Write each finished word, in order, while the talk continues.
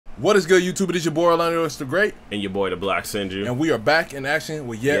What is good, YouTube? It is your boy EarlandoXDaGreat. And your boy the Black Senju. And we are back in action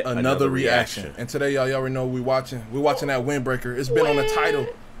with yet another reaction. And today, y'all already know we're watching that Windbreaker. It's been on the title.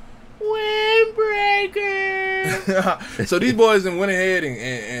 Windbreaker. So these boys then went ahead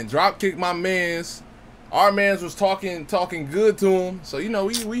and drop kicked my mans. Our mans was talking good to him. So you know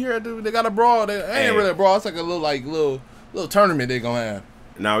we heard they got a brawl. They ain't really a brawl. It's like a little tournament they gonna have.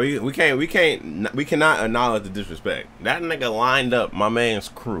 No, we cannot acknowledge the disrespect. That nigga lined up my man's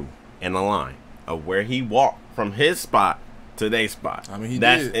crew in a line of where he walked from his spot to their spot. I mean,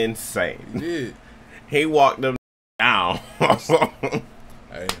 that's insane. He did. He walked them down.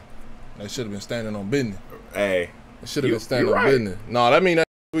 Hey, they should have been standing on business. Hey, they should have been standing on business. No, that mean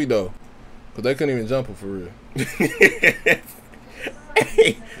that's sweet though, cause they couldn't even jump him for real.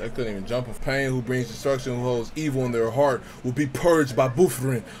 They couldn't even jump him. Pain who brings destruction, who holds evil in their heart, will be purged by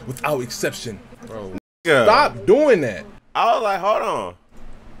BOFURIN without exception. Bro, stop doing that. I was like, hold on.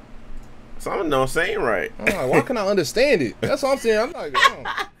 Something don't seem right. I'm like, why can I understand it? That's what I'm saying. I'm like,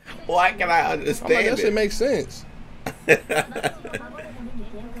 oh. Why can I understand that shit makes sense. I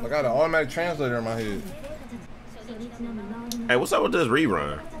got an automatic translator in my head. Hey, what's up with this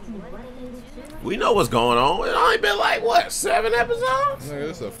rerun? We know what's going on. It only been like, what, 7 episodes? Nigga,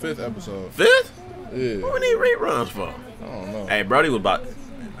 this is the 5th episode. 5th? Yeah. What we need reruns for? I don't know. Hey, Brody was about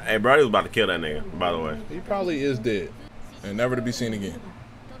to kill that nigga, by the way. He probably is dead. And never to be seen again.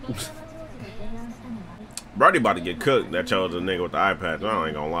 Brody about to get cooked that chose the nigga with the eye patch. I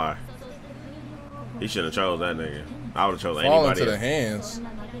ain't gonna lie. He shouldn't have chose that nigga. I would have chose anybody else. Fall into the hands.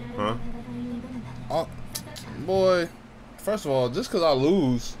 Huh? Boy, first of all, just because I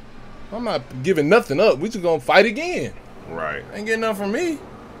lose, I'm not giving nothing up. We just gonna fight again. Right. Ain't getting nothing from me.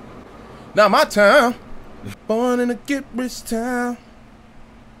 Not my time. Born in a get-rich town.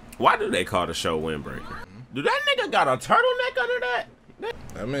 Why do they call the show Windbreaker? Do that nigga got a turtleneck under that?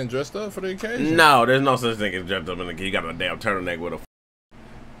 That man dressed up for the occasion. No, there's no such thing as dressed up in the. He got a damn turtleneck with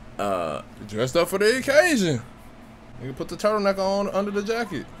a. Dressed up for the occasion. You can put the turtleneck on under the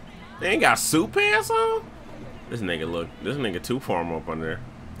jacket. They ain't got suit pants on. This nigga too formal up under there.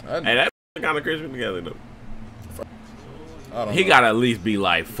 Hey, that's kind of crispy together though. He gotta at least be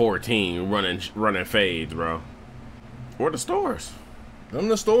like 14 running fades, bro. Where the stores? Them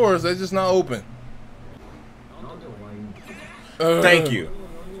the stores, they just not open. Thank you.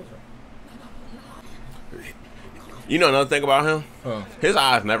 You know another thing about him? Huh. His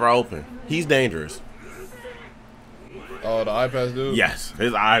eyes never open. He's dangerous. Oh, the iPads dude? Yes,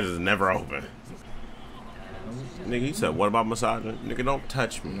 his eyes is never open. Nigga, he said, what about massaging? Nigga, don't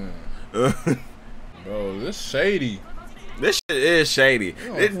touch me. Bro, this shady. This shit is shady.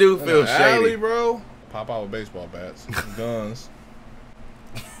 This dude feels shady. Alley, bro. Pop out with baseball bats, guns.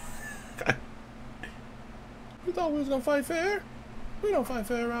 You thought we was gonna fight fair? We don't fight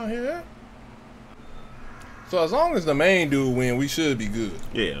fair around here. So as long as the main dude win, we should be good.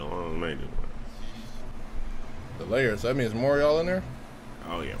 Yeah, well, the main dude win. The layers. That means more y'all in there?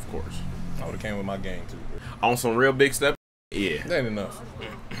 Oh yeah, of course. I would've came with my gang too. On some real big stuff? Yeah. That ain't enough.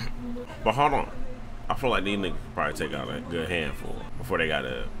 But hold on. I feel like these niggas probably take out a good handful before they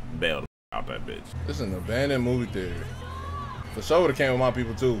gotta bail out that bitch. This is an abandoned movie theater. For sure would've came with my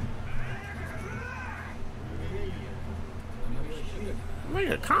people too.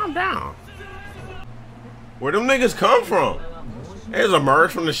 Nigga, calm down. Where them niggas come from? They just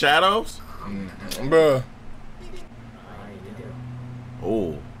emerged from the shadows? Bruh.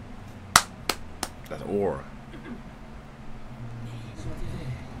 Oh. That's aura.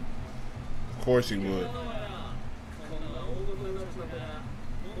 Of course he would.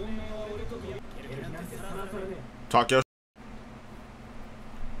 Talk your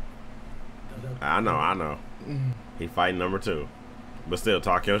I know. He fighting number 2. But still,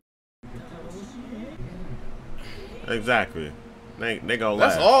 talk your Exactly. They go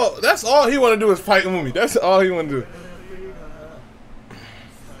laugh. That's all he want to do is fight with me. That's all he want to do.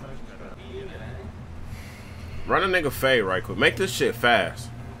 Run a nigga fade right quick. Make this shit fast.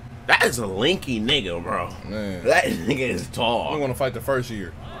 That is a linky nigga, bro. Man. That nigga is tall. We want to fight the first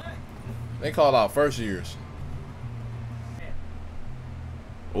year. They call out first years.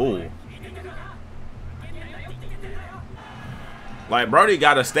 Ooh. Like, Brody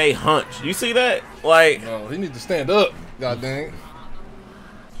gotta stay hunched. You see that? Like, no, he needs to stand up. God dang it.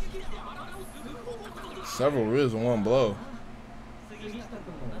 Several ribs in one blow.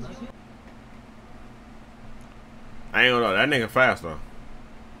 I ain't gonna know. That nigga fast though.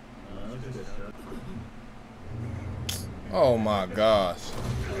 Oh my gosh.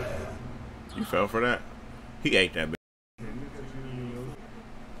 You fell for that? He ate that bitch.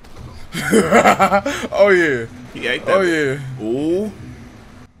 Oh yeah. He ate that. Oh yeah. Ooh.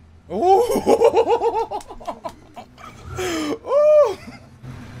 Ooh. Ooh.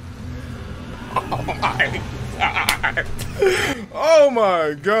 Oh my god. Oh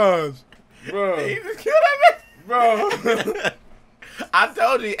my gosh. Bro. He just killed that Bro. man. I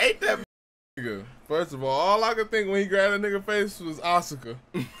told you, he ate that nigga. First of all I could think when he grabbed that nigga face was Asuka.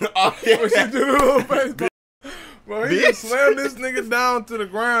 Oh, yeah. When she did the little face. Bro, he just slammed this nigga down to the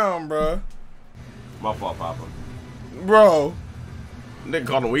ground, bro. My fault, Papa. Bro. Nigga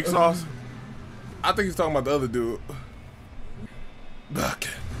called him weak sauce? I think he's talking about the other dude. Back.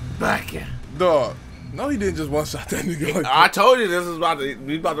 Dog. No, he didn't just one-shot that nigga like I told you this was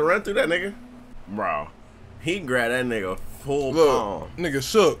we about to run through that nigga. Bro, he grabbed that nigga full palm. Nigga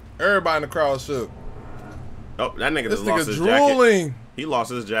shook. Everybody in the crowd shook. Oh, that nigga just lost his drooling. jacket. He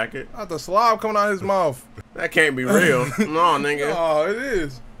lost his jacket. Got the slob coming out of his mouth. That can't be real. No, nigga. Oh, it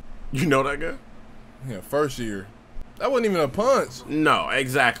is. You know that guy? Yeah, first year. That wasn't even a punch. No,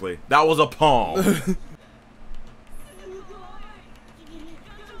 exactly. That was a palm.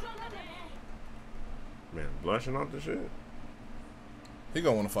 Man, blushing off the shit. He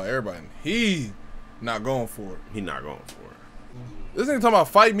gonna want to fight everybody. He not going for it. He not going for it. This nigga talking about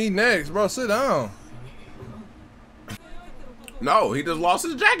fight me next, bro. Sit down. No, he just lost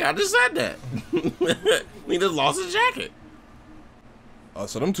his jacket. I just said that. He just lost his jacket. Oh,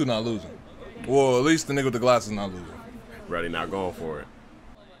 so them two not losing. Well, at least the nigga with the glasses not losing. Brody not going for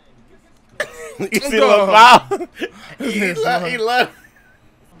it. You see the little foul? He left.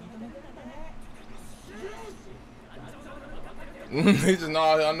 He just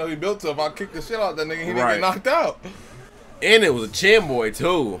I know he built to. If I kick the shit out that nigga, he didn't get knocked out. And it was a chin boy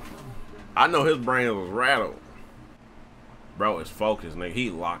too. I know his brain was rattled. Bro, it's focused, nigga. He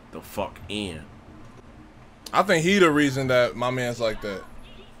locked the fuck in. I think he the reason that my man's like that.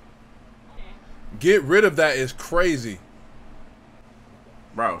 Get rid of that is crazy.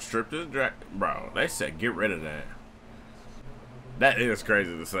 Bro, stripped his jacket. Bro, they said get rid of that. That is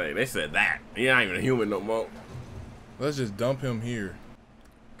crazy to say. They said that. He not even a human no more. Let's just dump him here.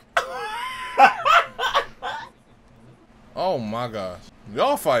 Oh my gosh.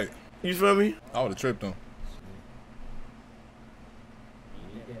 Y'all fight. You feel me? I would have tripped him.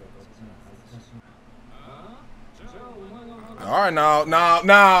 Alright,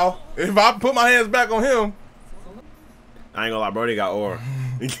 now. If I put my hands back on him. I ain't gonna lie, Brody got aura.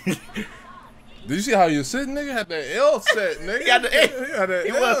 Did you see how you sitting, nigga? Had that L set, nigga. He got the L.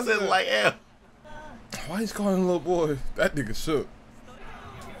 He was sitting like L. Why he's calling him little boy? That nigga shook.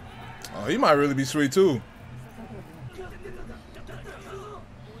 Oh, he might really be sweet too.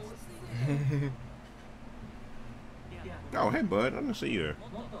 Oh, hey, bud. I didn't see you there.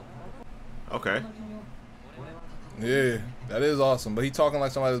 Okay. Yeah, that is awesome. But he talking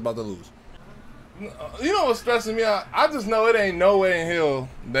like somebody's about to lose. You know what's stressing me out? I just know it ain't no way in hell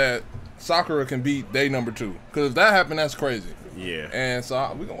that Sakura can beat day number 2. Because if that happened, that's crazy. Yeah. And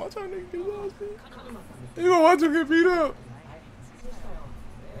so we gonna watch our nigga get lost. You gonna watch him get beat up.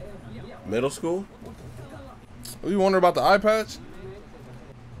 Middle school? You wonder about the eye patch?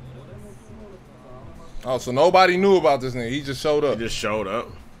 Oh, so nobody knew about this nigga. He just showed up. He just showed up.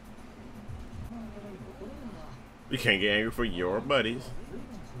 You can't get angry for your buddies.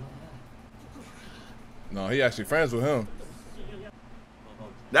 No, he actually friends with him.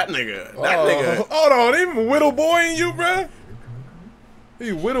 That nigga. That nigga. Hold on, even whittle boying you, bruh?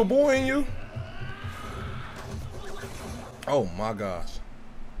 He whittle boying you? Oh my gosh.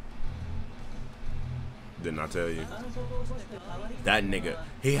 Didn't I tell you? That nigga.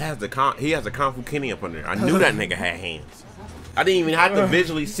 He has a Kung Fu Kenny up under there. I knew that nigga had hands. I didn't even have to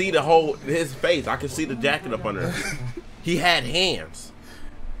visually see his face. I could see the jacket up under there. He had hands.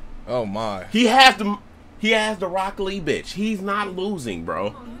 Oh my. He has the Rock Lee bitch. He's not losing,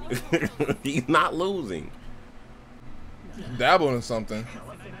 bro. He's not losing. Dabbling in something.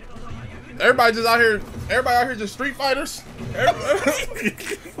 Everybody out here just street fighters.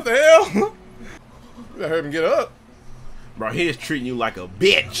 What the hell? You better hurry up and get up. Bro, he is treating you like a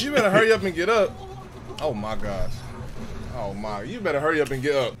bitch. You better hurry up and get up. Oh my gosh. Oh my, you better hurry up and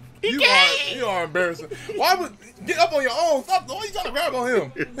get up. You are embarrassing. Why would get up on your own? Stop. Why you trying to grab on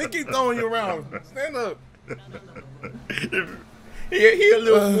him? He keep throwing you around. Stand up. He a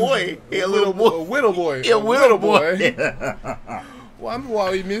little boy. He a little boy. A whittle boy. He a whittle boy.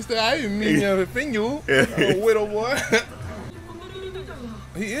 Why you missed that? I didn't mean your finger. A whittle boy.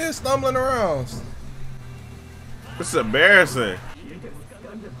 He is stumbling around. It's embarrassing.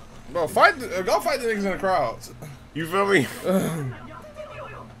 Bro, go fight the niggas in the crowds. You feel me?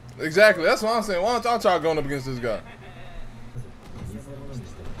 Exactly. That's what I'm saying. Why don't y'all try going up against this guy?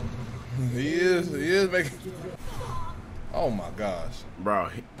 He is making. Oh my gosh, bro.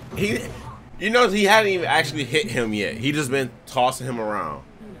 He you know he hadn't even actually hit him yet. He just been tossing him around.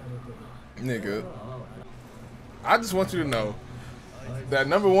 Nigga, I just want you to know that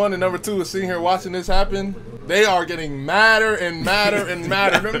number 1 and number 2 is sitting here watching this happen. They are getting madder and madder and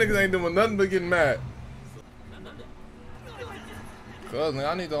madder. Them niggas ain't doing nothing but getting mad. Cause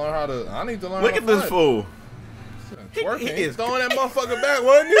I need to learn how to. I need to learn. Look at this fool. He is throwing that motherfucker back,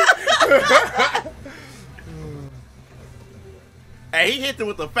 wasn't he? Hey, he hit him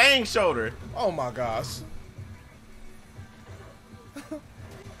with the fang shoulder. Oh my gosh.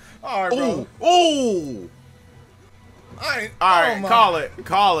 All right, bro. Ooh. Ooh. I ain't. All right, call it.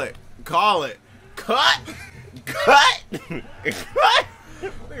 Call it. Call it. Cut. Cut. Cut.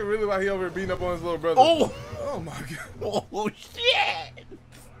 Nigga really like he over here beating up on his little brother. Oh. Oh my god. Oh shit.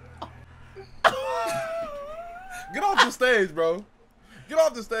 Get off the stage, bro. Get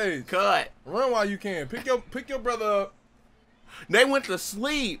off the stage. Cut. Run while you can. Pick your brother up. They went to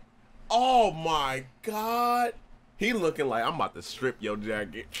sleep. Oh my god. He looking like I'm about to strip your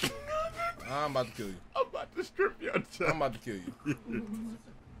jacket. I'm about to kill you. I'm about to strip your jacket. I'm about to kill you. I'm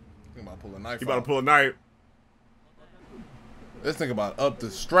about to pull a knife. You about to pull a knife? This nigga about to up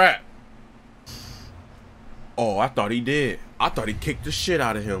the strap. Oh, I thought he did. I thought he kicked the shit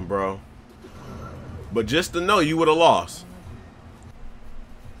out of him, bro. But just to know, you would have lost.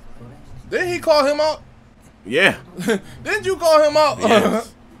 Didn't he call him out? Yeah. Didn't you call him out?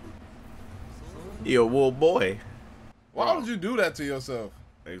 Yes. He a wool boy. Why would you do that to yourself?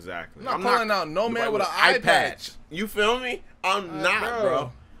 Exactly. I'm not calling out no man with an eye patch. You feel me? I'm not,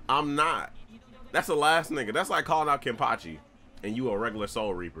 bro. I'm not. That's the last nigga. That's like calling out Kenpachi and you a regular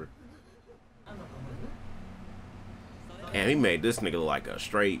Soul Reaper. And he made this nigga look like a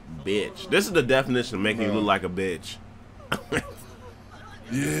straight bitch. This is the definition of making you look like a bitch.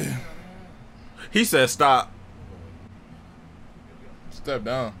 Yeah. He said stop. Step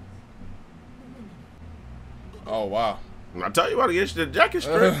down. Oh, wow. I tell you about to get your jacket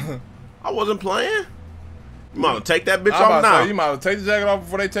stripped. I wasn't playing. You might take that bitch off now. You might take the jacket off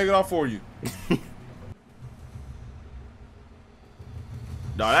before they take it off for you.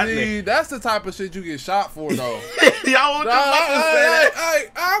 No, that See, that's the type of shit you get shot for, though. Y'all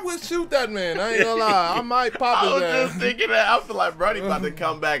I would shoot that man. I ain't gonna lie. I might pop his ass. I was just thinking that. I feel like Brody about to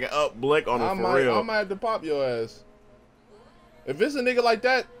come back and up Blick on him for real. I might have to pop your ass. If it's a nigga like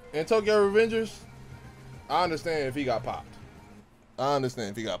that in Tokyo Revengers, I understand if he got popped. I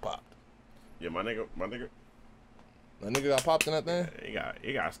understand if he got popped. Yeah, my nigga. That nigga got popped in that thing?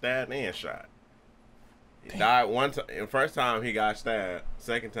 He got stabbed and shot. He died one time. The first time he got stabbed.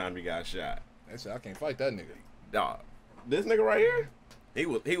 Second time he got shot. I can't fight that nigga. Dog, this nigga right here, he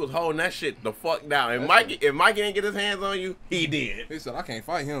was holding that shit the fuck down. If Mikey didn't get his hands on you, he did. He said, I can't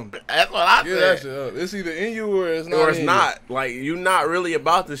fight him. That's what I said. That shit up. It's either in you or it's not. Or it's not. Like, you not really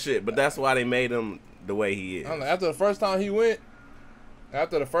about the shit, but that's why they made him the way he is. After the first time he went,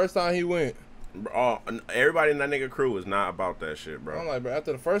 everybody in that nigga crew is not about that shit, bro. I'm like, bro,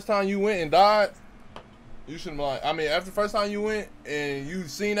 after the first time you went and died, you shouldn't like. I mean, after the first time you went and you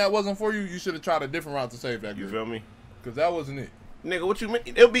seen that wasn't for you, you should have tried a different route to save that group. You feel me? Because that wasn't it. Nigga, what you mean?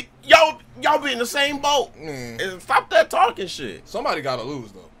 It'll be y'all be in the same boat. And stop that talking shit. Somebody gotta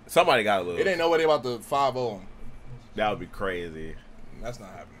lose though. Somebody gotta lose. It ain't nobody about to 5-0 him. That would be crazy. That's not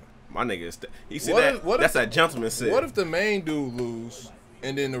happening. My nigga is that's that gentleman shit. What if the main dude lose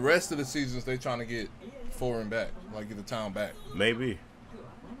and then the rest of the seasons they trying to get foreign back, like get the town back? Maybe.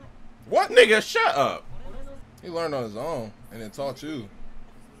 What? Nigga, shut up. He learned on his own and then taught you.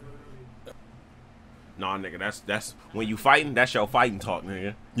 Nah, nigga, that's when you fighting, that's your fighting talk,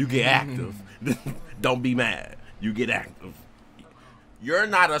 nigga. You get active. Don't be mad. You get active. You're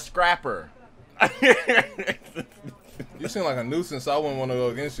not a scrapper. You seem like a nuisance, so I wouldn't want to go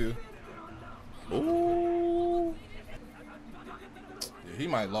against you. Ooh. Yeah, he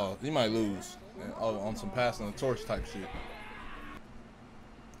might lose on some passing the torch type shit.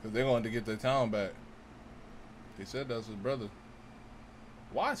 Because they're going to get their town back. He said that's his brother.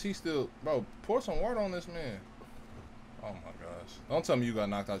 Why is he still... Bro, pour some water on this man. Oh, my gosh. Don't tell me you got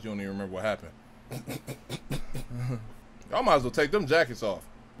knocked out. You don't even remember what happened. Y'all might as well take them jackets off.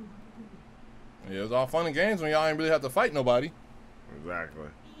 Yeah, it's all fun and games when y'all ain't really have to fight nobody. Exactly.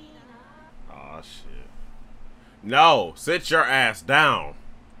 Oh shit. No, sit your ass down.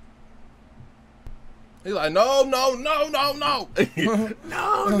 He's like, no, no, no, no, no. No,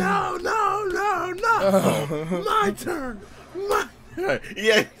 no, no, no, no. My turn.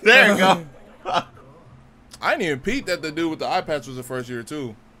 Yeah, there you go. I didn't even peep that the dude with the eye patch was the first year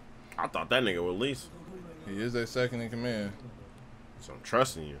too. I thought that nigga would least. He is their second in command. So I'm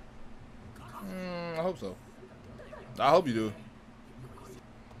trusting you. I hope so. I hope you do.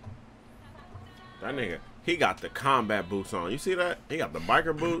 That nigga, he got the combat boots on. You see that? He got the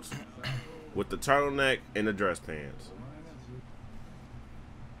biker boots with the turtleneck and the dress pants.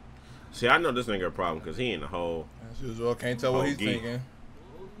 See, I know this nigga a problem because he in the hole. As usual, can't tell what he's thinking.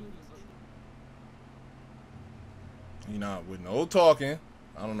 You know, with no talking.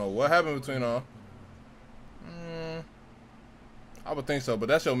 I don't know what happened between them. I would think so, but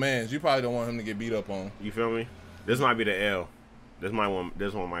that's your man's. You probably don't want him to get beat up on. You feel me? This might be the L. This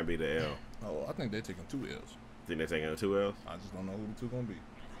one might be the L. Oh, I think they're taking 2 L's. Think they're taking 2 L's? I just don't know who the 2 gonna be.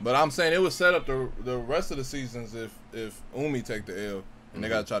 But I'm saying it would set up the rest of the seasons if Umi take the L and they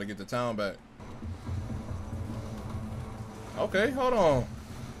gotta try to get the town back. Okay, hold on.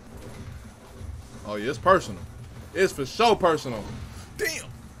 Oh yeah, it's personal. It's for sure personal. Damn.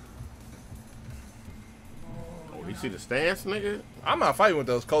 Oh, you see the stance, nigga? I'm not fighting with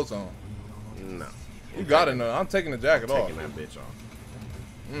those coats on. No. You got it now. I'm taking the jacket off. Taking that bitch off.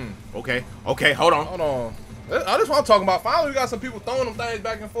 Okay. Okay, hold on. Hold on. I just want to talk about. Finally, we got some people throwing them things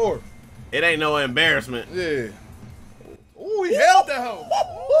back and forth. It ain't no embarrassment. Yeah. Ooh, he held that hoe.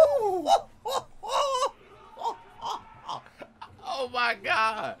 Oh my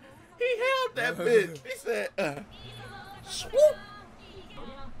God. He held that bitch. He said, swoop.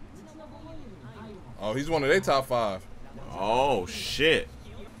 Oh, he's one of their top 5. Oh shit.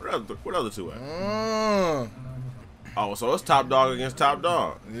 What other 2 at? Oh, so it's top dog against top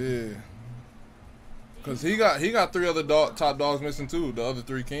dog. Yeah. Cause he got 3 other top dogs missing too. The other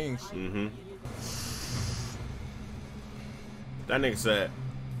 3 kings. That nigga said.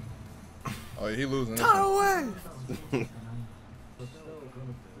 Oh, yeah, he losing. Away.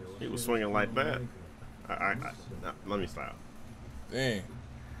 He was swinging like that. Let me stop. Dang.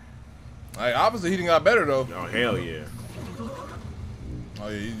 Like obviously he didn't got better though. Oh hell yeah. Oh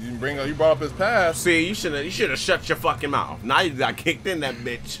yeah, you brought up his past. See, you should have shut your fucking mouth. Now you got kicked in that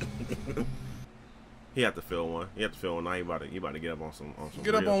bitch. He had to feel one. He had to feel one. Now you about to get up on some.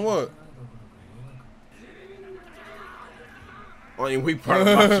 Get up on what? Only weak part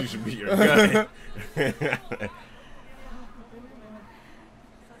about you should be your gun.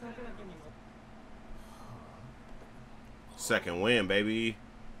 Second win, baby.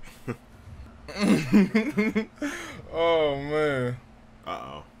 Oh man.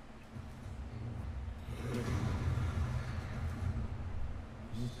 Uh-oh.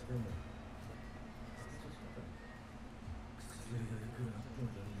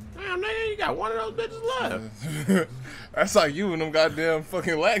 Damn, nigga, you got one of those bitches left. That's like you and them goddamn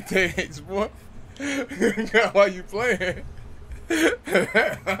fucking lactates, boy. Why you playing?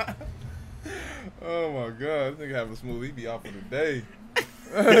 Oh my god, this nigga have a smooth. He be out for the day.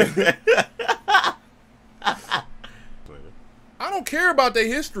 I don't care about their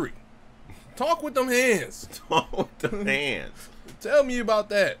history. Talk with them hands. Talk with them hands. Tell me about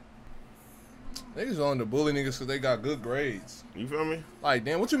that. Niggas on the bully niggas because they got good grades. You feel me? Like,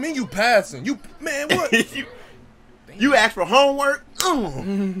 damn, what you mean you passing? You, man, what? you asked for homework?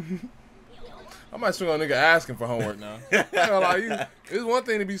 I might swing on a nigga asking for homework now. Like, it's one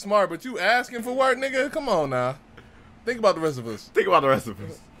thing to be smart, but you asking for work, nigga? Come on now. Think about the rest of us. Think about the rest of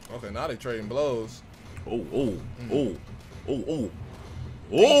us. Okay, now they trading blows. Oh, oh, oh, oh, oh,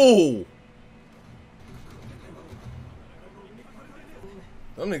 oh.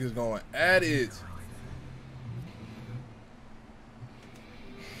 Them niggas going at it.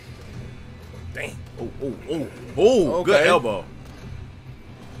 Damn. Oh, oh, oh, oh. Okay. Good elbow.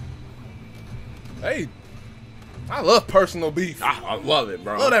 Hey, I love personal beef. I love it,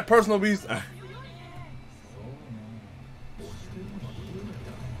 bro. Love that personal beef.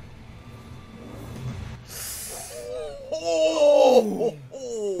 Oh,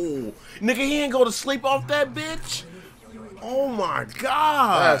 nigga, he ain't go to sleep off that bitch. Oh my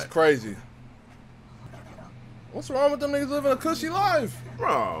god, that's crazy. What's wrong with them niggas living a cushy life,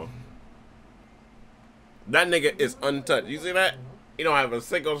 bro? That nigga is untouched. You see that? He don't have a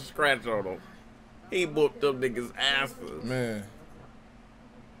single scratch on him. He whooped them niggas' asses. Man,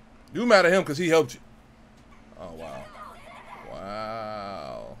 you mad at him because he helped you? Oh wow,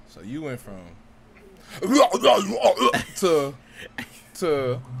 wow. So you went from to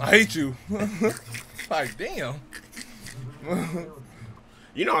I hate you. Like damn.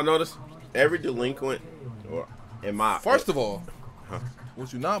 You know, I noticed every delinquent, or in my first of all,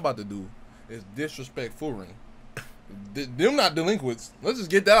 what you're not about to do is disrespect FORURIN. Them not delinquents. Let's just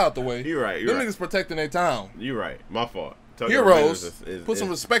get that out the way. You're right. Them niggas protecting their town. You're right. My fault. Tokyo Heroes. Put some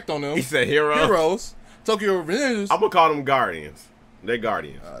respect on them. He said heroes. Heroes. Tokyo Revengers. I'm gonna call them guardians. They're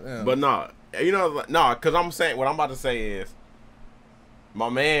guardians. But no, you know, no, because I'm saying what I'm about to say is My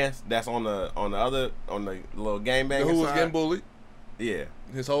man's that's on the little game bang. Who was getting bullied? Yeah.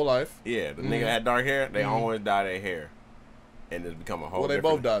 His whole life. Yeah, the nigga had dark hair. They always dye their hair, and it's become a whole. Well, they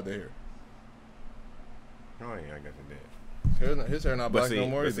both dyed their hair. Oh yeah, I guess they did. His hair not black no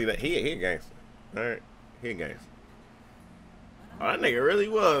more. But see that he a gangster. All right, he a gangster. Oh, that nigga really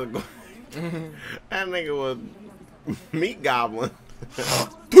was. That nigga was meat goblin.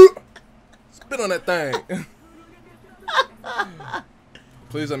 Spit on that thing.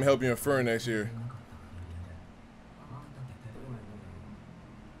 Please let me help you in Fur next year.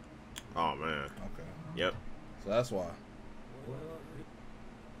 Oh man. Okay. Yep. So that's why.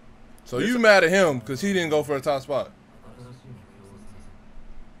 So you mad at him because he didn't go for a top spot,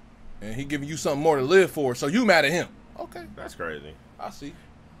 and he giving you something more to live for. So you mad at him? Okay. That's crazy. I see.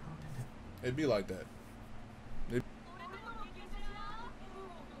 It'd be like that.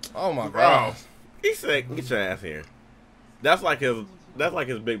 Oh my God. He said, "Get your ass here." That's like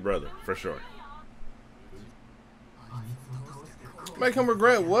his big brother for sure. Make him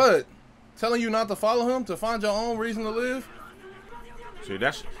regret what? Telling you not to follow him to find your own reason to live? See,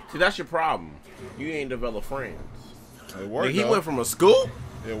 that's your problem. You ain't developed friends. It worked. He went from a school.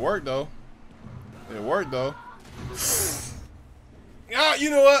 It worked though. It worked though. Yeah,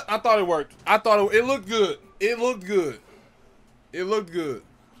 you know what? I thought it worked. I thought it looked good. It looked good. It looked good.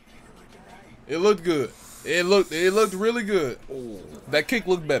 It looked good. It looked really good. Ooh. That kick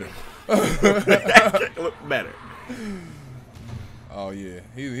looked better. That kick looked better. Oh yeah,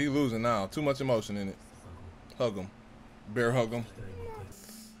 he losing now. Too much emotion in it. Hug him, bear hug him.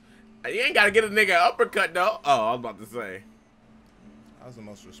 You ain't gotta get a nigga uppercut though. Oh, I was about to say. That was the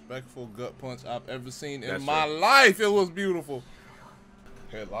most respectful gut punch I've ever seen in my life. It was beautiful.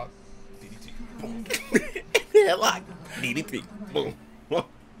 Headlock, DDT, boom. Headlock, DDT, boom.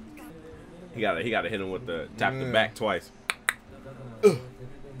 He gotta hit him with the tap the back twice.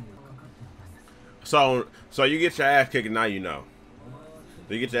 So you get your ass kicked, now you know.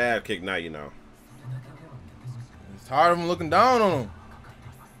 So you get your ass kicked, now you know. He's tired of him looking down on him.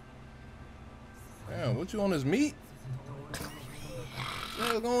 Damn, what you on his meat?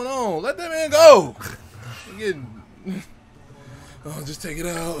 What's going on? Let that man go. Oh, just take it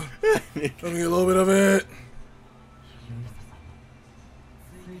out. Let me get a little bit of it.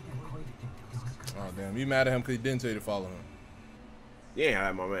 Oh, damn. You mad at him because he didn't tell you to follow him.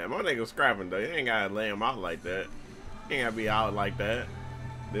 Yeah, my man. My nigga was scrapping, though. You ain't got to lay him out like that. You ain't got to be out like that.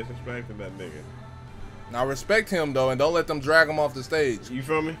 Disrespecting that nigga. Now, respect him, though, and don't let them drag him off the stage. You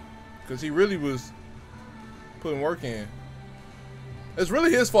feel me? Because he really was putting work in. It's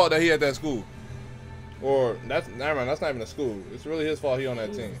really his fault that he at that school. Or, never mind, that's not even a school. It's really his fault he on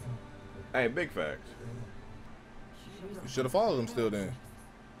that team. Hey, big facts. You should have followed him still then.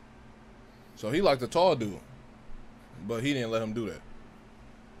 So he liked the tall dude. But he didn't let him do that.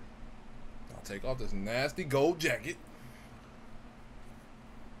 I'll take off this nasty gold jacket.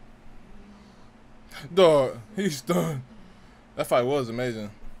 Dog, he's stunned. That fight was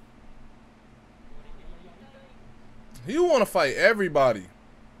amazing. He want to fight everybody.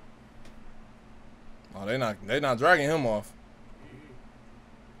 Oh, they not dragging him off.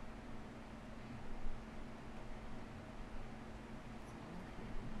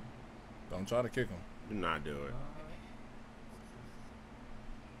 Don't try to kick him. Do not do it.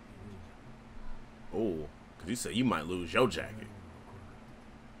 Oh, because you said you might lose your jacket.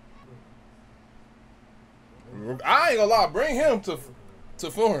 I ain't gonna lie. Bring him to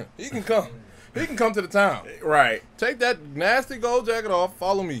Foreign. He can come. He can come to the town. Right. Take that nasty gold jacket off.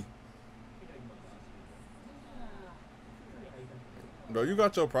 Follow me. Bro, you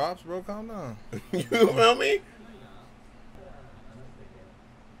got your props, bro. Calm down. You feel me?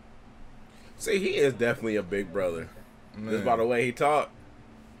 See, he is definitely a big brother. Man. Just by the way he talk.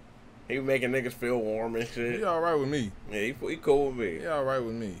 He making niggas feel warm and shit. He all right with me. Yeah, he cool with me. He all right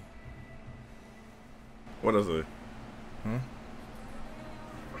with me. What is it? Huh?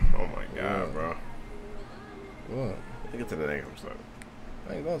 Oh my God, bro. What? Let's get to the next episode.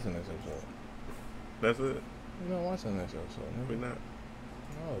 I ain't going to the next episode. That's it? We're not watching the next episode. We not?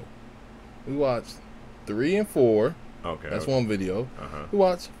 No. We watched 3 and 4. Okay. That's one video. Uh-huh. We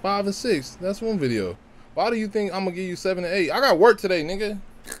watched 5 and 6. That's one video. Why do you think I'm going to give you 7 and 8? I got work today, nigga.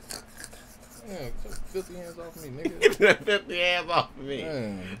 Yeah, take 50 hands off of me, nigga. Get that 50 hands off of me.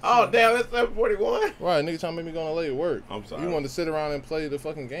 Man, oh, damn, it's 7:41. Right, nigga trying to make me go on late at work. I'm sorry. You wanted to sit around and play the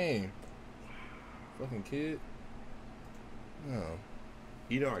fucking game. Fucking kid. No.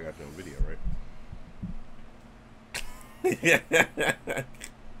 You know I got you on video, right? Did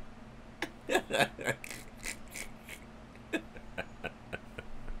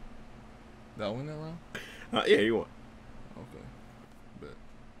I win that round? Yeah, you won. Okay. Bet.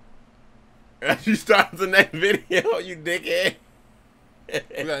 you start the next video, you dickhead.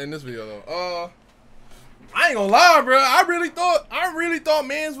 We got in this video though. I ain't gonna lie, bro. I really thought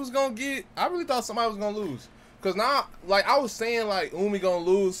Mans was gonna get. I really thought somebody was gonna lose. Cause now, like I was saying, like Umi gonna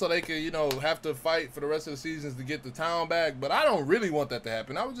lose so they could, you know, have to fight for the rest of the seasons to get the town back. But I don't really want that to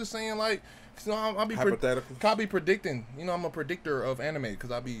happen. I was just saying, like, you know, I'll be hypothetical. I'll be predicting. You know, I'm a predictor of anime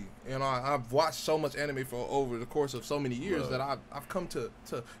because you know, I've watched so much anime for over the course of so many years that I've come to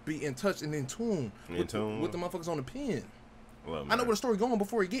be in touch and in tune with the motherfuckers on the pen. I know where the story going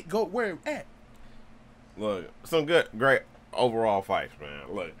before it go where it at. Look, some great overall fights,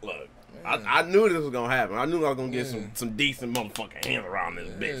 man. Look. I knew this was gonna happen. I knew I was gonna get some decent motherfucking hands around this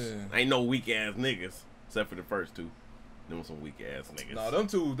bitch. Ain't no weak ass niggas except for the first two. Them was some weak ass niggas. No, them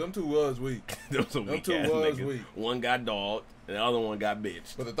two was weak. them weak ass niggas. Weak. One got dogged and the other one got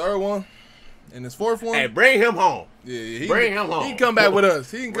bitched. But the third one and this fourth one, hey, bring him home. Yeah, bring him home. He can come back with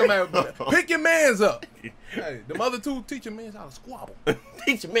us. He can come back. Pick your mans up. Hey, the other two, teach your mans how to squabble.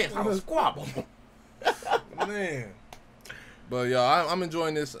 Teach your mans how to squabble. Man. But yeah, I'm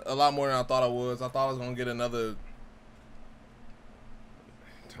enjoying this a lot more than I thought I was. I thought I was gonna get another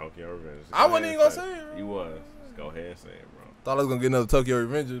Tokyo Revenge. I wasn't even gonna say it, bro. You was. Just go ahead and say it, bro. Thought I was gonna get another Tokyo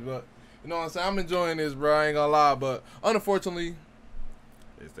Revengers, but you know what I'm saying? I'm enjoying this, bro. I ain't gonna lie, but unfortunately,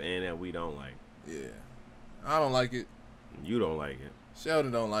 it's the end that we don't like. Yeah, I don't like it. You don't like it.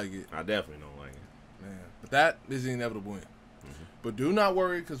 Sheldon don't like it. I definitely don't like it. Man, but that is the inevitable end. But do not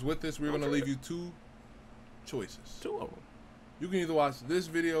worry, because with this, we're gonna leave you two choices. Two of them. You can either watch this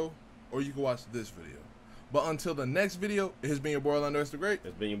video or you can watch this video. But until the next video, it has been your boy OrlandoXDaGreat.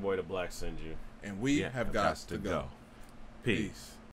 It's been your boy The Black Send You. And we have got to go. Peace.